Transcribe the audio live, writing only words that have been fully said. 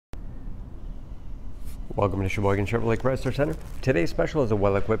Welcome to Sheboygan Chevrolet Chrysler Center. Today's special is a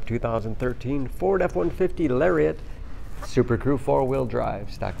well-equipped 2013 Ford F-150 Lariat SuperCrew 4-wheel drive,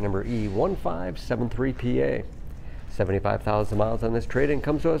 stock number E1573PA. 75,000 miles on this trade-in,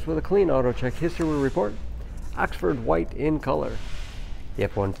 comes to us with a clean auto check history report, Oxford white in color. The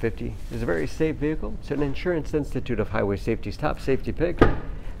F-150 is a very safe vehicle. It's an Insurance Institute of Highway Safety's top safety pick.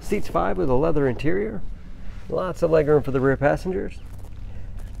 Seats 5 with a leather interior. Lots of legroom for the rear passengers.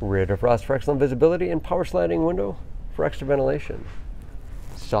 Rear defrost for excellent visibility and power sliding window for extra ventilation.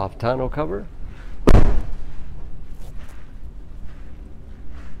 Soft tonneau cover.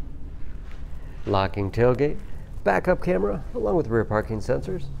 Locking tailgate. Backup camera along with rear parking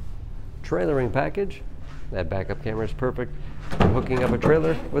sensors. Trailering package. That backup camera is perfect for hooking up a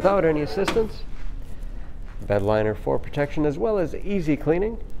trailer without any assistance. Bed liner for protection as well as easy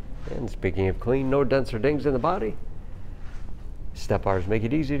cleaning. And speaking of clean, no dents or dings in the body. Step bars make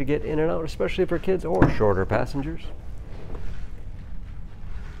it easy to get in and out, especially for kids or shorter passengers.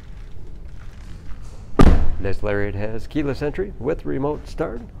 This Lariat has keyless entry with remote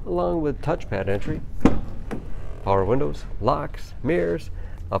start, along with touchpad entry. Power windows, locks, mirrors,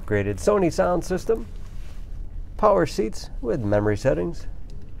 upgraded Sony sound system, power seats with memory settings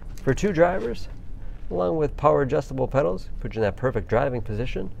for 2 drivers, along with power adjustable pedals, put you in that perfect driving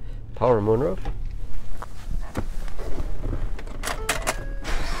position. Power moonroof.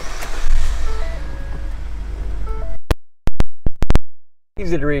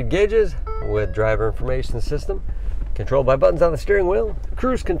 Easy to read gauges with driver information system, controlled by buttons on the steering wheel,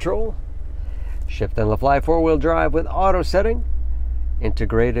 cruise control, shift on the fly 4-wheel drive with auto setting,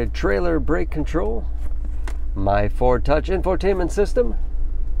 integrated trailer brake control, My Ford Touch infotainment system,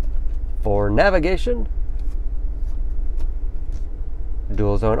 for navigation,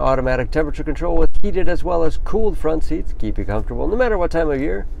 dual zone automatic temperature control with heated as well as cooled front seats, keep you comfortable no matter what time of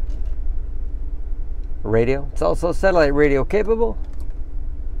year. Radio, it's also satellite radio capable.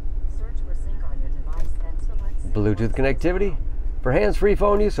 Bluetooth connectivity for hands-free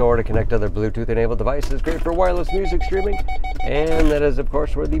phone use or to connect other Bluetooth-enabled devices. Great for wireless music streaming. And that is, of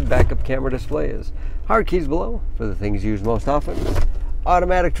course, where the backup camera display is. Hard keys below for the things used most often.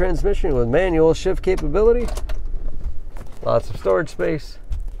 Automatic transmission with manual shift capability. Lots of storage space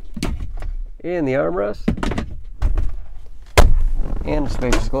in the armrest. And a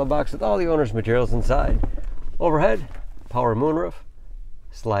spacious glove box with all the owner's materials inside. Overhead, power moonroof,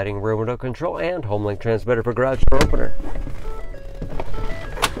 sliding rear window control, and HomeLink transmitter for garage door opener.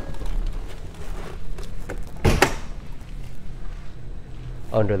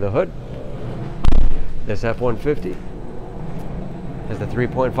 Under the hood, this F-150 has the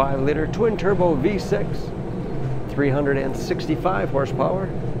 3.5-liter twin-turbo V6, 365 horsepower.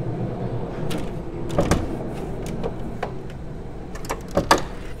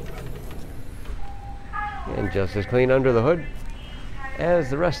 And just as clean under the hood as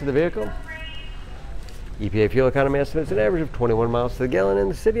the rest of the vehicle. EPA fuel economy estimates an average of 21 miles to the gallon in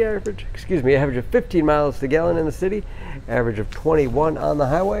the city, average of 15 miles to the gallon in the city, average of 21 on the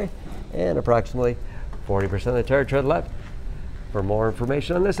highway, and approximately 40% of the tire tread left. For more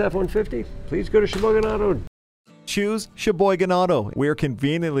information on this F-150, please go to Sheboygan Auto. Choose Sheboygan Auto. We're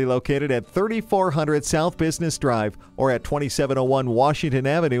conveniently located at 3400 South Business Drive or at 2701 Washington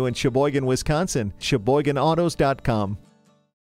Avenue in Sheboygan, Wisconsin. SheboyganAutos.com.